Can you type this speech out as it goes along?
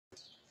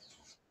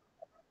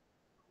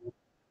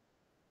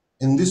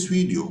In this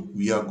video,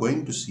 we are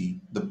going to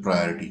see the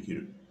priority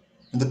queue.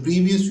 In the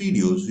previous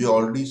videos, we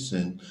already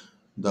seen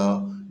the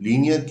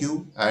linear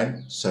queue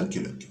and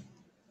circular queue.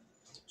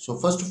 So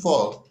first of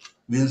all,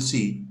 we'll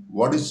see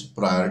what is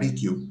priority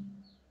queue.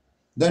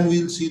 Then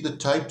we'll see the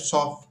types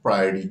of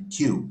priority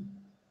queue.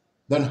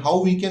 Then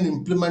how we can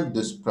implement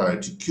this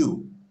priority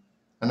queue.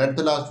 And at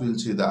the last, we'll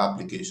see the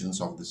applications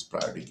of this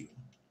priority queue.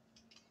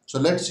 So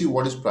let's see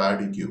what is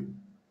priority queue.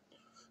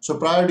 So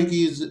priority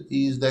queue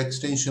is the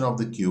extension of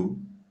the queue.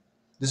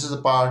 This is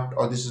a part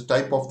or this is a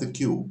type of the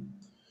queue.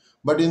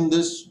 But in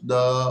this,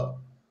 the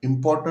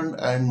important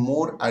and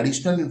more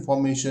additional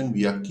information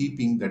we are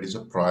keeping, that is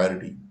a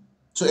priority.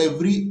 So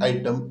every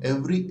item,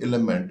 every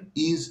element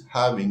is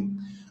having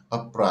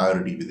a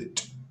priority with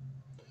it.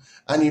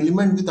 An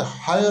element with a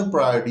higher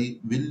priority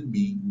will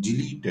be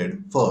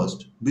deleted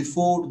first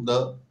before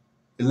the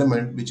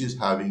element which is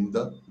having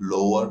the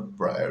lower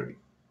priority.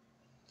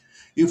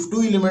 If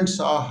two elements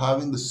are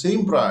having the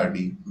same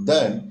priority,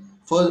 then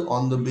first,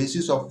 on the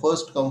basis of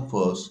first come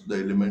first, the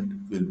element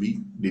will be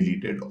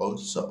deleted or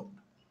served.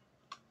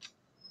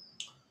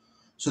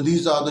 So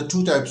these are the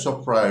two types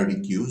of priority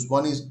queues.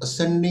 One is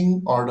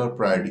ascending order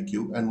priority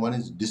queue and one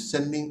is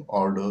descending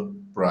order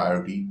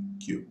priority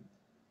queue.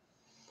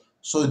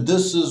 So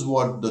this is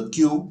what the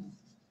queue,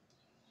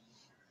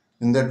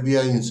 in that we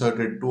are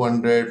inserted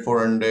 200,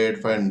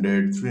 400,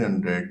 500,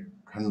 300,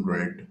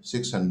 100,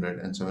 600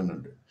 and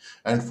 700.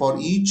 And for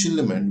each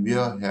element we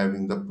are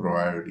having the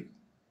priority.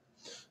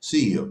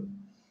 See here.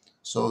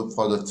 So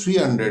for the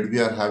 300 we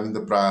are having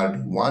the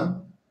priority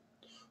 1.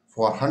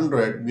 For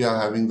 100 we are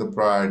having the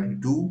priority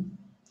 2.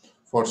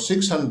 For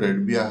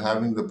 600, we are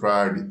having the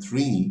priority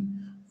 3.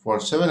 For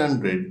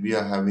 700, we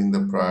are having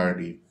the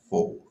priority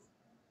 4.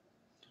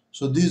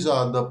 So these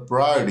are the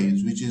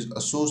priorities which is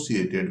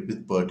associated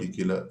with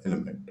particular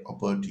element or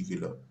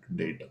particular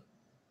data.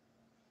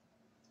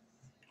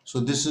 So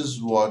this is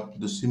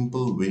what the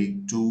simple way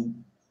to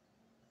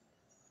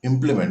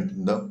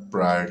implement the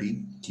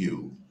priority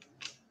queue.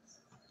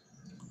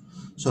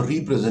 So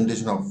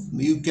representation of,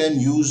 you can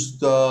use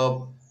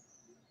the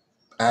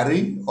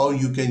array or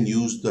you can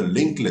use the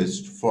linked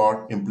list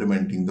for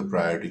implementing the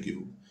priority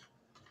queue.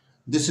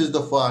 This is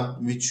the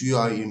one which you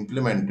are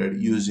implemented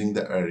using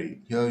the array.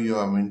 Here you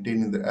are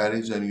maintaining the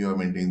arrays and you are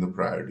maintaining the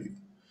priority.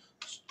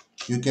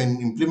 You can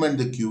implement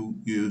the queue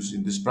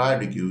using this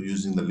priority queue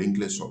using the linked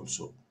list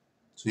also.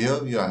 So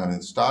here you are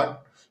having start,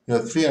 you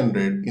have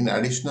 300. In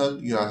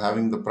additional, you are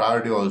having the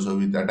priority also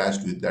with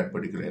attached with that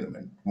particular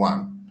element.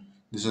 1.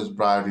 This is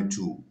priority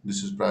 2.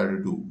 This is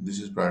priority 2. This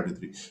is priority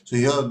 3. So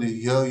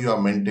here you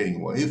are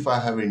maintaining. If I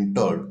have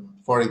entered,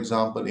 for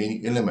example,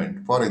 any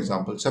element, for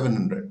example,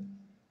 700.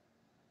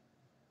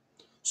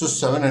 So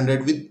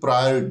 700 with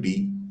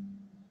priority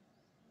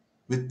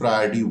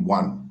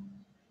 1.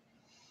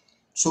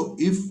 So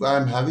if I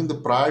am having the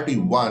priority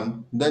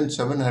 1, then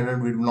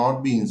 700 will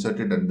not be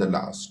inserted at the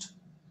last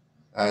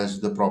as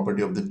the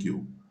property of the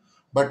queue.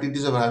 But it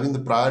is having the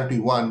priority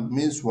 1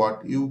 means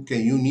what? You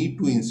need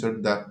to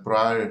insert that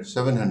prior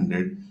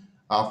 700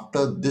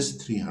 after this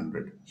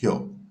 300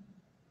 here.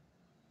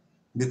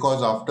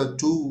 Because after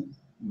 2,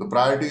 the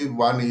priority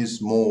 1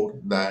 is more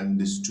than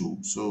this 2.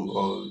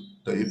 So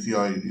if you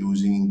are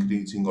using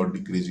increasing or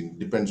decreasing,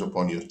 depends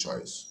upon your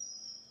choice.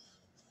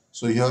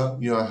 So here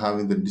you are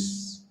having the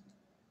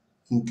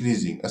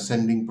increasing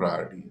ascending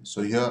priority.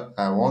 So here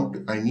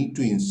I need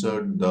to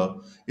insert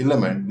the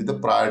element with the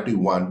priority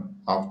 1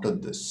 after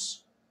this.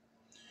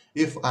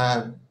 If I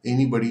have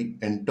anybody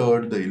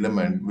entered the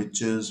element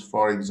which is,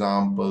 for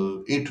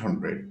example,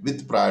 800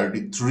 with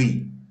priority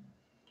 3.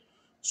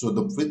 So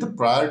with the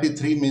priority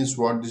 3 means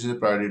what? This is a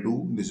priority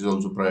 2, this is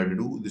also priority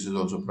 2, this is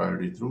also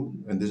priority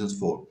 2, and this is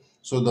 4.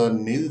 So the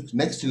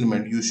next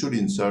element you should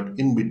insert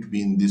in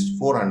between this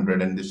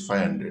 400 and this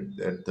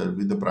 500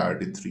 with the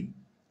priority 3.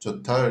 So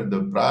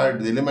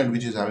the element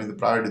which is having the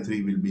priority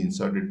 3 will be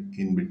inserted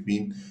in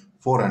between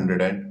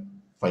 400 and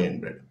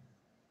 500.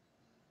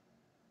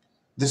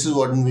 This is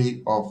one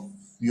way of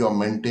you are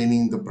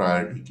maintaining the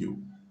priority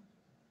queue.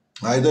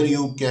 Either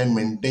you can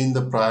maintain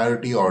the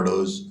priority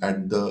orders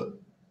at the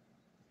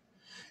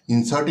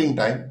inserting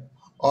time,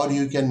 or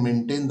you can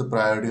maintain the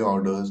priority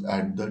orders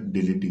at the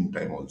deleting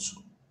time also.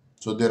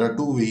 So there are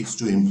two ways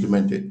to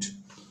implement it.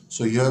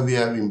 So here we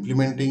are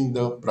implementing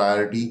the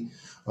priority,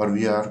 or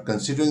we are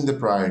considering the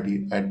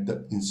priority at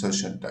the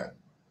insertion time.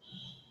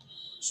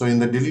 So in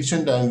the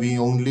deletion time, we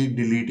only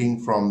deleting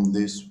from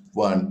this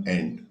one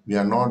end. We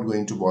are not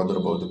going to bother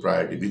about the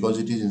priority because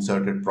it is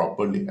inserted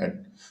properly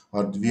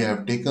or we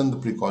have taken the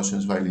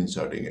precautions while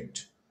inserting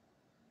it.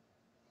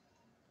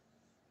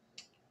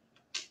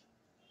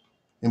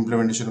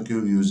 Implementation of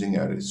queue using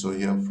arrays. So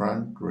here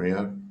front,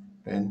 rear,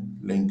 and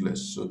linked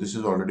list. So this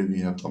is already we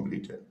have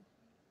completed.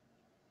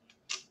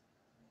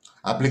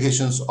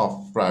 Applications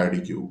of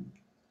priority queue.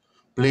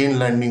 Plane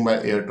landing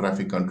by air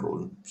traffic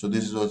control. So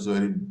this is also a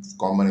very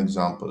common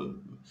example.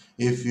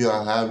 If you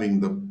are having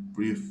the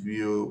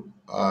preview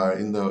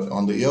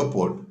on the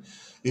airport,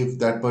 If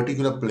that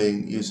particular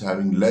plane is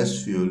having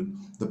less fuel,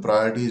 the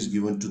priority is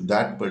given to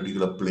that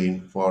particular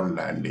plane for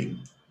landing,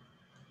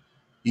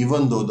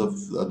 even though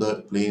the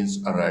other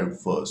planes arrived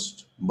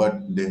first.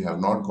 But they have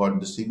not got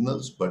the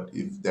signals. But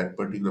if that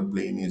particular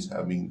plane is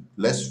having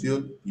less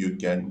fuel, you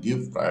can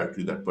give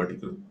priority to that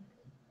particular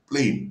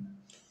plane.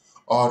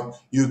 Or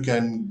you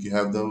can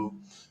have the,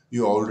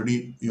 you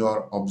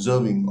are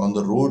observing on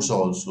the roads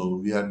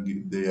also, they are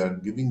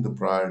giving the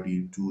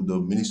priority to the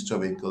minister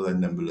vehicle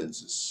and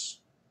ambulances,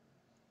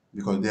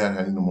 because they are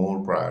having the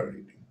more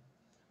priority.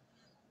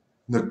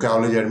 The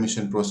college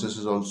admission process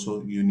is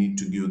also, you need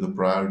to give the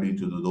priority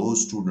to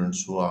those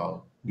students who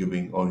are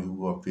giving or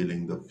who are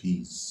filling the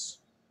fees.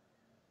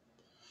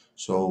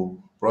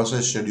 So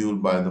process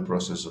scheduled by the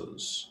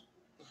processors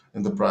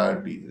and the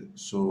priority.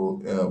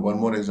 So one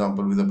more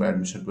example with the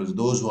admission process,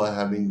 those who are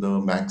having the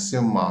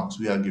maximum marks,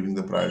 we are giving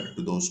the priority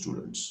to those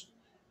students.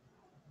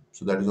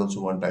 So that is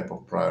also one type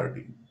of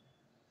priority.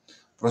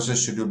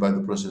 Process scheduled by the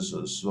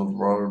processors. So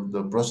for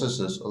the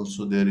processors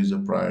also there is a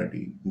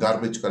priority.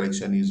 Garbage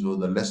collection is the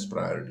less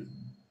priority.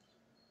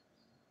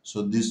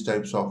 So these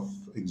types of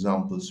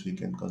examples we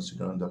can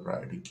consider in the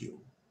priority queue.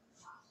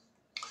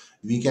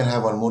 We can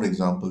have one more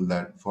example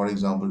that, for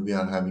example, we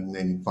are having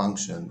any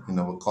function in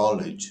our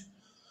college,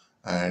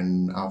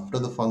 and after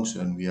the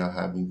function we are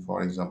having,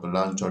 for example,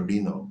 lunch or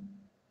dinner.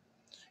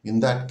 In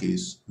that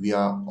case, we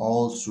are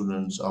all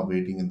students are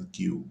waiting in the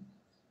queue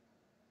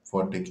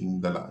for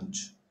taking the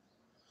lunch.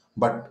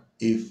 But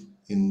if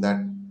in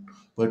that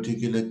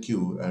particular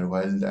queue and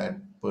while that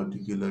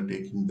particular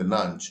taking the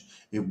lunch,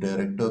 if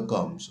director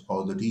comes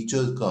or the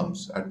teacher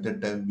comes, at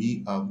that time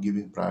we are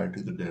giving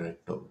priority to the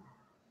director.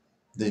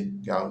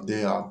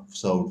 They are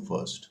served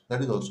first.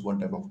 That is also one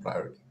type of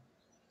priority.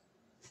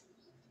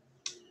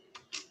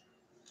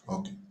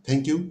 Okay.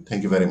 Thank you.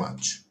 Thank you very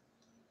much.